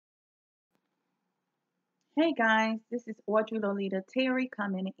Hey guys, this is Audrey Lolita Terry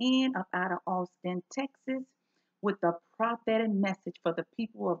coming in up out of Austin, Texas with the prophetic message for the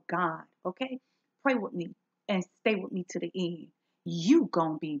people of God. Okay? Pray with me and stay with me to the end. You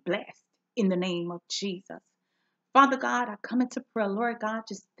gonna be blessed in the name of Jesus. Father God, I come into prayer, Lord God,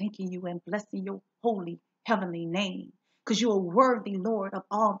 just thanking you and blessing your holy heavenly name because you are worthy, Lord, of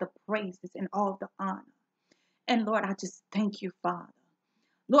all the praises and all the honor. And Lord, I just thank you, Father.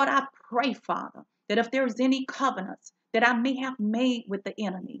 Lord, I pray, Father, that if there is any covenants that I may have made with the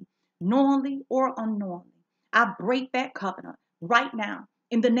enemy, knowingly or unknowingly, I break that covenant right now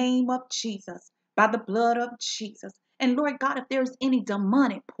in the name of Jesus, by the blood of Jesus. And Lord God, if there's any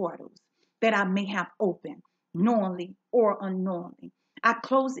demonic portals that I may have opened, knowingly or unknowingly, I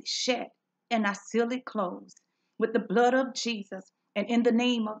close it shut and I seal it closed with the blood of Jesus and in the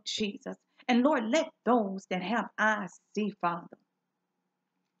name of Jesus. And Lord, let those that have eyes see, Father.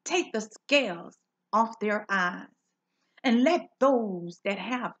 Take the scales off their eyes and let those that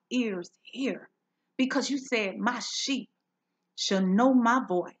have ears hear. Because you said, my sheep shall know my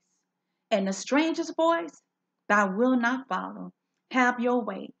voice, and the stranger's voice thou will not follow. Have your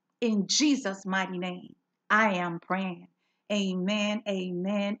way. In Jesus' mighty name, I am praying. Amen,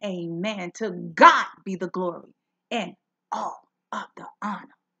 amen, amen. To God be the glory and all of the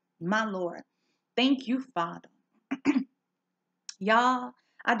honor. My Lord, thank you, Father. Y'all,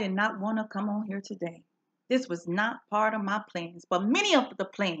 I did not want to come on here today. This was not part of my plans, but many of the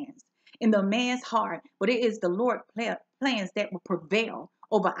plans in the man's heart, but it is the Lord plans that will prevail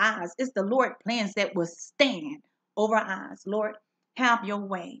over ours. It's the Lord plans that will stand over ours. Lord, have your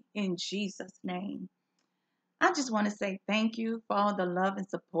way in Jesus' name. I just want to say thank you for all the love and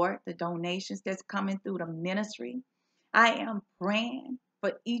support, the donations that's coming through the ministry. I am praying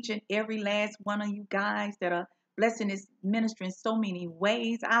for each and every last one of you guys that are blessing this ministry in so many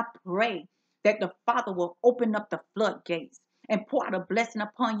ways. I pray that the Father will open up the floodgates and pour out a blessing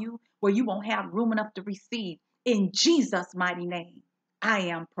upon you where you won't have room enough to receive. In Jesus' mighty name, I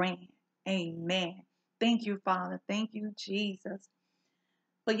am praying. Amen. Thank you, Father. Thank you, Jesus.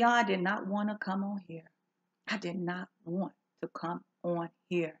 But y'all, I did not want to come on here. I did not want to come on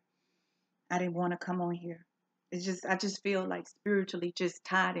here. I didn't want to come on here. I just feel like spiritually just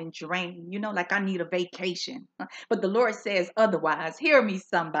tired and drained, like I need a vacation. But the Lord says otherwise. Hear me,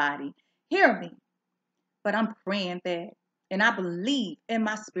 somebody. Hear me. But I'm praying that, and I believe in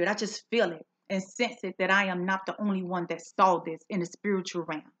my spirit. I just feel it and sense it that I am not the only one that saw this in the spiritual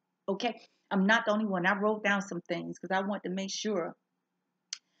realm. Okay? I'm not the only one. I wrote down some things because I want to make sure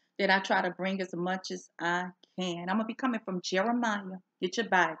that I try to bring as much as I can. I'm going to be coming from Jeremiah. Get your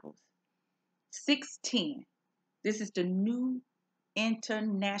Bibles. 6:10. This is the New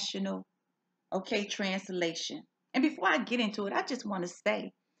International, translation. And before I get into it, I just want to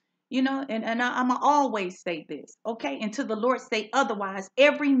say, I'm going to always say this, okay? Until the Lord say otherwise,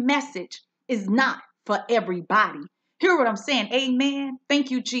 every message is not for everybody. Hear what I'm saying? Amen.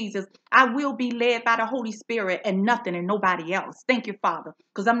 Thank you, Jesus. I will be led by the Holy Spirit and nothing and nobody else. Thank you, Father,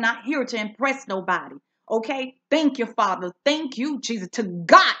 because I'm not here to impress nobody. Okay? Thank you, Father. Thank you, Jesus. To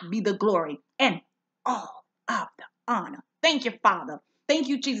God be the glory and all of the honor. Thank you, Father. Thank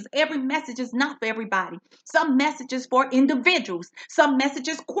you, Jesus. Every message is not for everybody. Some messages for individuals. Some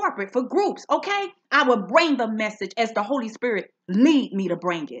messages corporate for groups. Okay? I will bring the message as the Holy Spirit lead me to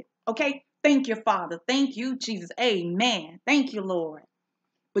bring it. Okay? Thank you, Father. Thank you, Jesus. Amen. Thank you, Lord.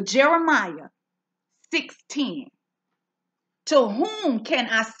 But Jeremiah 6:10. To whom can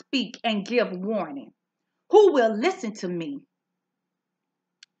I speak and give warning? Who will listen to me?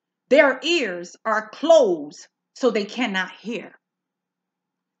 Their ears are closed, so they cannot hear.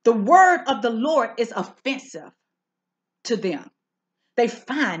 The word of the Lord is offensive to them. They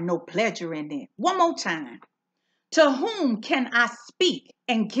find no pleasure in it. One more time. To whom can I speak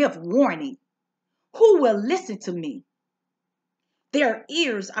and give warning? Who will listen to me? Their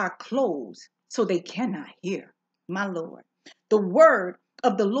ears are closed, so they cannot hear. My Lord. The word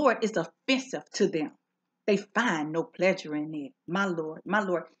of the Lord is offensive to them. They find no pleasure in it. My Lord, my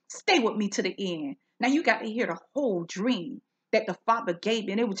Lord. Stay with me to the end. Now you got to hear the whole dream that the Father gave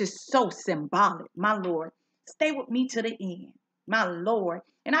me, and it was just so symbolic. My Lord. Stay with me to the end. My Lord.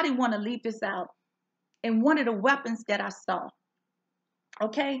 And I didn't want to leave this out. And one of the weapons that I saw,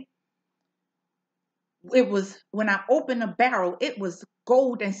 okay, it was when I opened the barrel, it was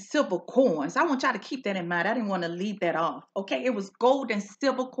gold and silver coins. I want y'all to keep that in mind. I didn't want to leave that off. Okay, it was gold and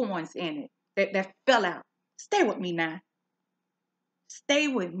silver coins in it that fell out. Stay with me now. Stay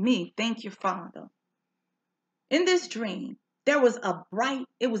with me. Thank you, Father. In this dream, it was a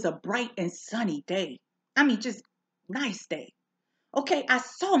bright and sunny day. I mean, just nice day. Okay, I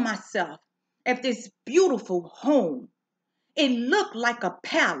saw myself at this beautiful home. It looked like a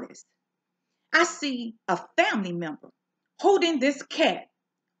palace. I see a family member holding this cat,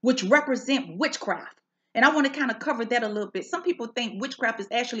 which represent witchcraft. And I want to kind of cover that a little bit. Some people think witchcraft is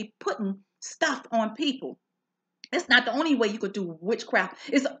actually putting stuff on people. It's not the only way you could do witchcraft.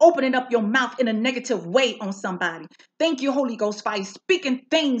 It's opening up your mouth in a negative way on somebody. Thank you, Holy Ghost fire. Speaking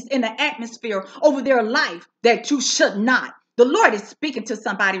things in the atmosphere over their life that you should not. The Lord is speaking to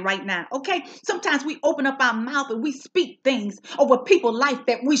somebody right now, okay? Sometimes we open up our mouth and we speak things over people's life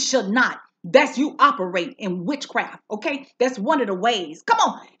that we should not. That's you operate in witchcraft, okay? That's one of the ways. Come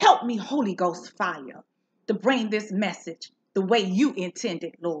on, help me, Holy Ghost fire, to bring this message the way you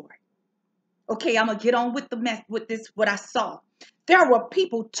intended, Lord. Okay, I'm gonna get on with the mess with this, what I saw. There were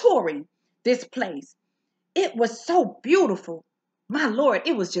people touring this place. It was so beautiful. My Lord,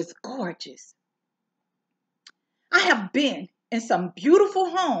 it was just gorgeous. I have been in some beautiful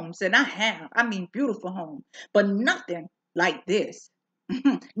homes, and I mean beautiful homes, but nothing like this.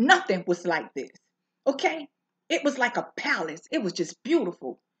 Nothing was like this. Okay? It was like a palace. It was just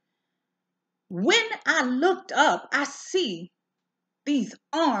beautiful. When I looked up, I see these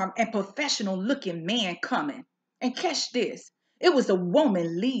armed and professional looking men coming. And catch this. It was a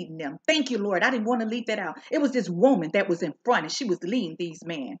woman leading them. Thank you, Lord. I didn't want to leave that out. It was this woman that was in front and she was leading these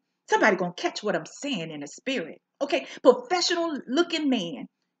men. Somebody gonna catch what I'm saying in the spirit. Okay, professional looking men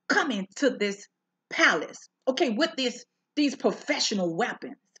coming to this palace. Okay, with these professional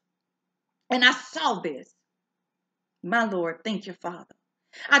weapons. And I saw this. My Lord, thank you, Father.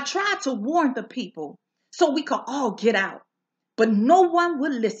 I tried to warn the people so we could all get out. But no one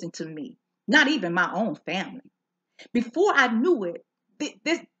would listen to me, not even my own family. Before I knew it,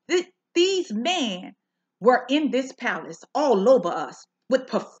 these men were in this palace all over us with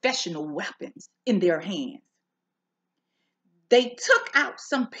professional weapons in their hands. They took out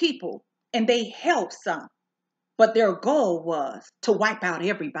some people and they held some, but their goal was to wipe out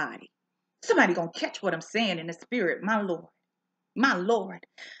everybody. Somebody gonna catch what I'm saying in the spirit, my Lord. My Lord.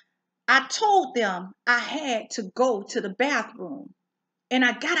 I told them I had to go to the bathroom. And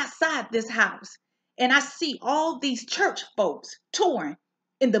I got outside this house and I see all these church folks touring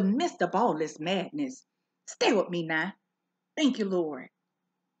in the midst of all this madness. Stay with me now. Thank you, Lord.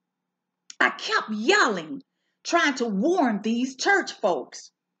 I kept yelling, trying to warn these church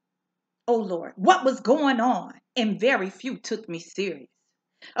folks. Oh, Lord, what was going on? And very few took me serious.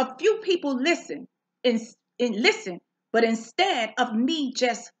 A few people listened and listened, but instead of me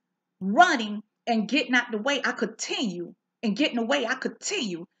just running and getting out the way, I continue and getting away. I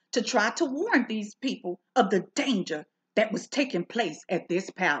continue to try to warn these people of the danger that was taking place at this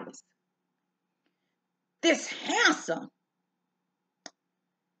palace. This handsome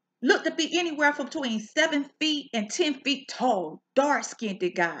looked to be anywhere from between 7 feet and 10 feet tall, dark-skinned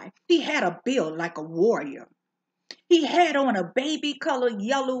guy. He had a build like a warrior. He had on a baby color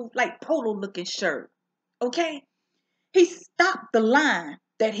yellow, like polo looking shirt. Okay? He stopped the line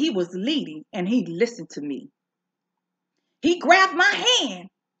that he was leading and he listened to me. He grabbed my hand,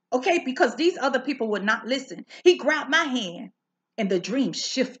 okay, because these other people would not listen. He grabbed my hand and the dream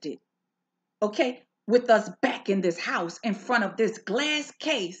shifted, okay, with us back in this house in front of this glass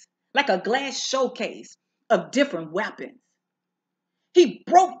case, like a glass showcase of different weapons. He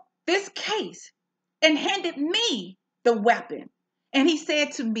broke this case and handed me the weapon. And he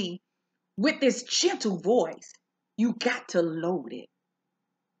said to me with this gentle voice, "You got to load it."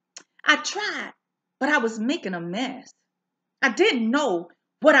 I tried, but I was making a mess. I didn't know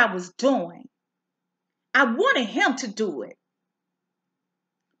what I was doing. I wanted him to do it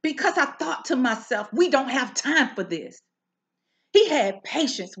because I thought to myself, we don't have time for this. He had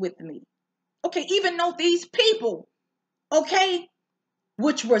patience with me. Okay, even though these people, okay,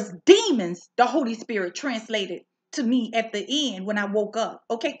 which was demons, the Holy Spirit translated to me at the end when I woke up.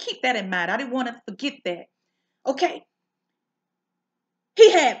 Okay, keep that in mind. I didn't want to forget that. Okay,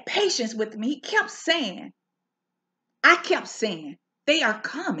 he had patience with me. He kept saying, I kept saying, they are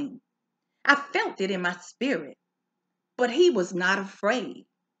coming. I felt it in my spirit, but he was not afraid.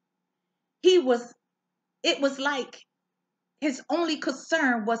 It was like his only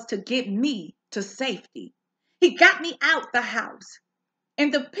concern was to get me to safety. He got me out the house.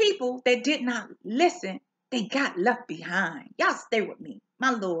 And the people that did not listen, they got left behind. Y'all stay with me,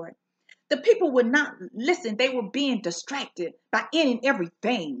 my Lord. The people would not listen. They were being distracted by any and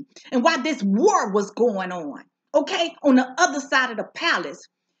everything. And while this war was going on, okay, on the other side of the palace,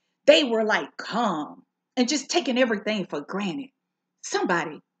 they were like calm and just taking everything for granted.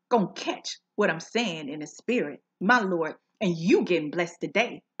 Somebody gonna catch what I'm saying in the spirit, my Lord, and you getting blessed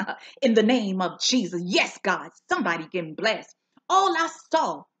today in the name of Jesus. Yes, God, somebody getting blessed. All I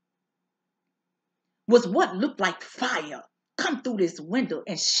saw was what looked like fire come through this window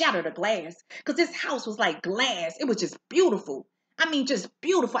and shatter the glass. Because this house was like glass. It was just beautiful. I mean, just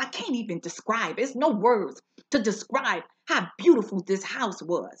beautiful. I can't even describe. There's no words to describe how beautiful this house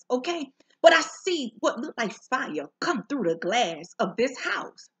was. Okay. But I see what looked like fire come through the glass of this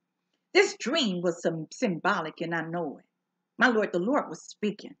house. This dream was some symbolic, and I know it. My Lord, the Lord was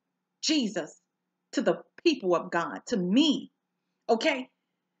speaking. Jesus to the people of God, to me. Okay.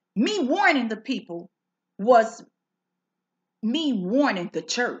 Me warning the people was me warning the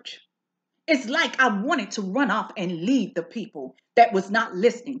church. It's like I wanted to run off and leave the people that was not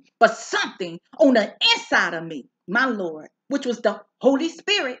listening. But something on the inside of me, my Lord, which was the Holy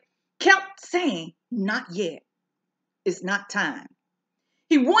Spirit, kept saying, not yet. It's not time.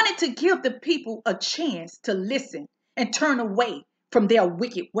 He wanted to give the people a chance to listen and turn away from their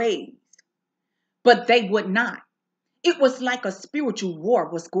wicked ways. But they would not. It was like a spiritual war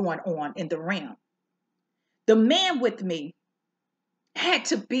was going on in the realm. The man with me had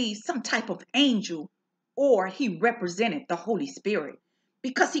to be some type of angel, or he represented the Holy Spirit,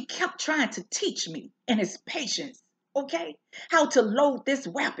 because he kept trying to teach me and his patience, okay, how to load this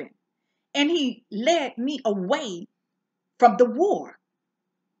weapon. And he led me away from the war.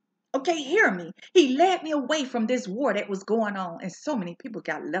 Okay, hear me. He led me away from this war that was going on. And so many people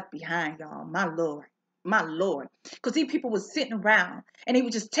got left behind, y'all. My Lord. My Lord. Because these people were sitting around and they were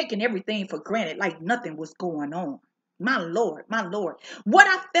just taking everything for granted like nothing was going on. My Lord, my Lord. What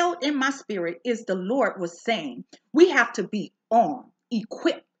I felt in my spirit is the Lord was saying, we have to be armed,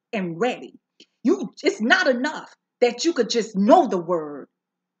 equipped, and ready. It's not enough that you could just know the word,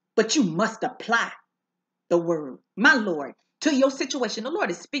 but you must apply the word. My Lord, to your situation. The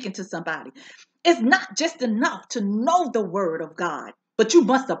Lord is speaking to somebody. It's not just enough to know the word of God, but you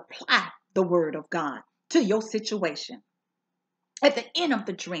must apply the word of God to your situation. At the end of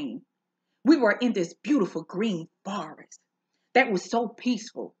the dream, we were in this beautiful green forest that was so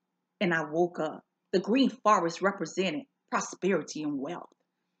peaceful. And I woke up. The green forest represented prosperity and wealth.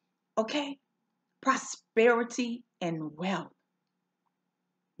 Okay? Prosperity and wealth.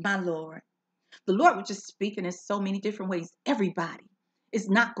 My Lord. The Lord was just speaking in so many different ways. Everybody is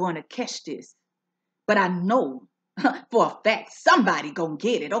not going to catch this. But I know for a fact somebody gonna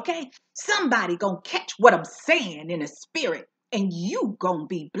get it, okay? Somebody gonna catch what I'm saying in the spirit. And you gonna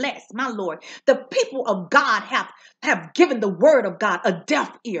be blessed, my Lord. The people of God have given the word of God a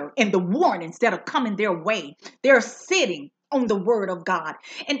deaf ear, and the warnings that are coming their way, they're sitting on the word of God.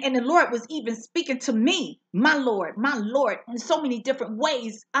 And the Lord was even speaking to me, my Lord, in so many different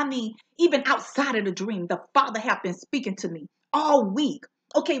ways. I mean, even outside of the dream, the Father have been speaking to me all week.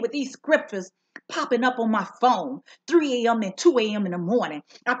 Okay, with these scriptures popping up on my phone, 3 a.m. and 2 a.m. in the morning.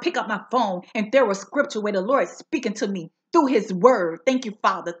 I pick up my phone and there was scripture where the Lord is speaking to me through his word. Thank you,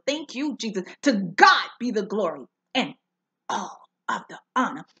 Father. Thank you, Jesus. To God be the glory and all of the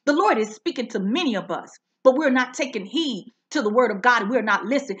honor. The Lord is speaking to many of us, but we're not taking heed to the word of God. We're not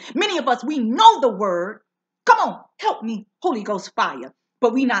listening. Many of us, we know the word. Come on, help me, Holy Ghost fire.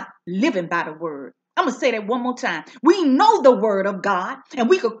 But we're not living by the word. I'm going to say that one more time. We know the word of God, and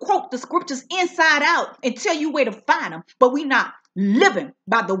we could quote the scriptures inside out and tell you where to find them, but we're not living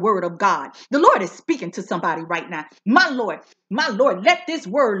by the word of God. The Lord is speaking to somebody right now. My Lord, let this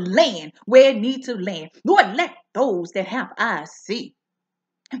word land where it needs to land. Lord, let those that have eyes see,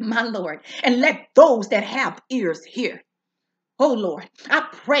 my Lord, and let those that have ears hear. Oh, Lord, I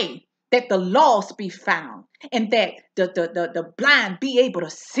pray that the lost be found and that the blind be able to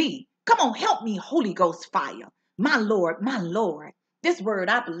see. Come on, help me, Holy Ghost fire. My Lord, this word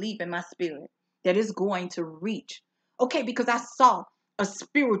I believe in my spirit that is going to reach. Okay, because I saw a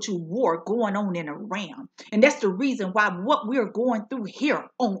spiritual war going on in a realm. And that's the reason why what we're going through here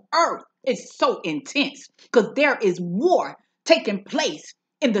on earth is so intense, because there is war taking place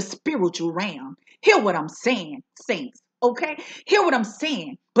in the spiritual realm. Hear what I'm saying, saints. Okay, hear what I'm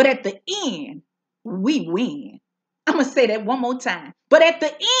saying. But at the end, we win. I'm going to say that one more time. But at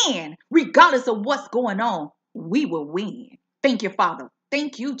the end, regardless of what's going on, we will win. Thank you, Father.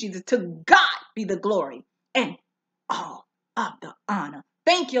 Thank you, Jesus. To God be the glory and all of the honor.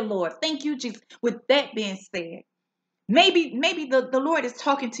 Thank you, Lord. Thank you, Jesus. With that being said, maybe the Lord is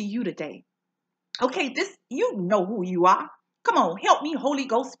talking to you today. Okay, you know who you are. Come on, help me, Holy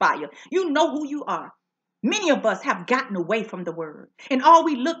Ghost fire. You know who you are. Many of us have gotten away from the word, and all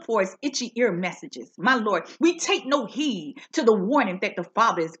we look for is itchy ear messages. My Lord, we take no heed to the warning that the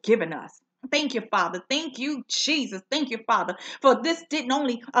Father has given us. Thank you, Father. Thank you, Jesus. Thank you, Father. For this didn't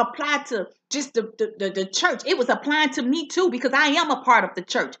only apply to just the church. It was applying to me too, because I am a part of the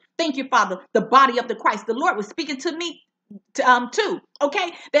church. Thank you, Father. The body of the Christ. The Lord was speaking to me too.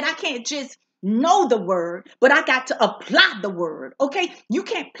 Okay, that I can't just know the word, but I got to apply the word. Okay? You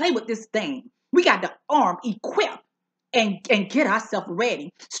can't play with this thing. We got to arm, equip, and get ourselves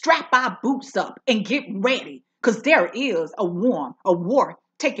ready. Strap our boots up and get ready. Because there is a war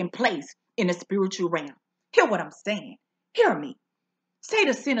taking place in the spiritual realm. Hear what I'm saying. Hear me. Say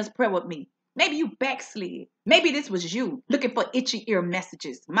the sinner's prayer with me. Maybe you backslid. Maybe this was you looking for itchy ear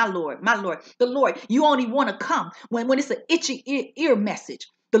messages. My Lord, the Lord, you only want to come when it's an itchy ear message.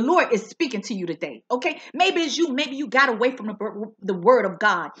 The Lord is speaking to you today, okay? Maybe it's you. Maybe you got away from the word of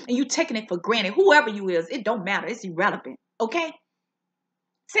God and you taking it for granted. Whoever you is, it don't matter. It's irrelevant, okay?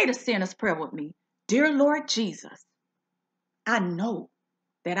 Say the sinner's prayer with me. Dear Lord Jesus, I know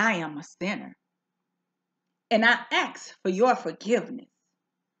that I am a sinner and I ask for your forgiveness.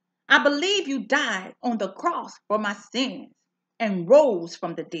 I believe you died on the cross for my sins and rose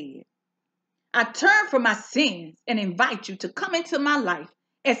from the dead. I turn from my sins and invite you to come into my life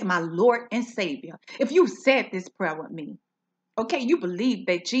as my Lord and Savior. If you said this prayer with me, okay, you believe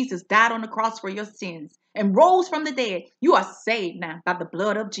that Jesus died on the cross for your sins and rose from the dead, you are saved now by the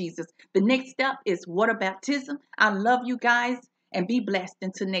blood of Jesus. The next step is water baptism. I love you guys and be blessed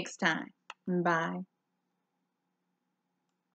until next time. Bye.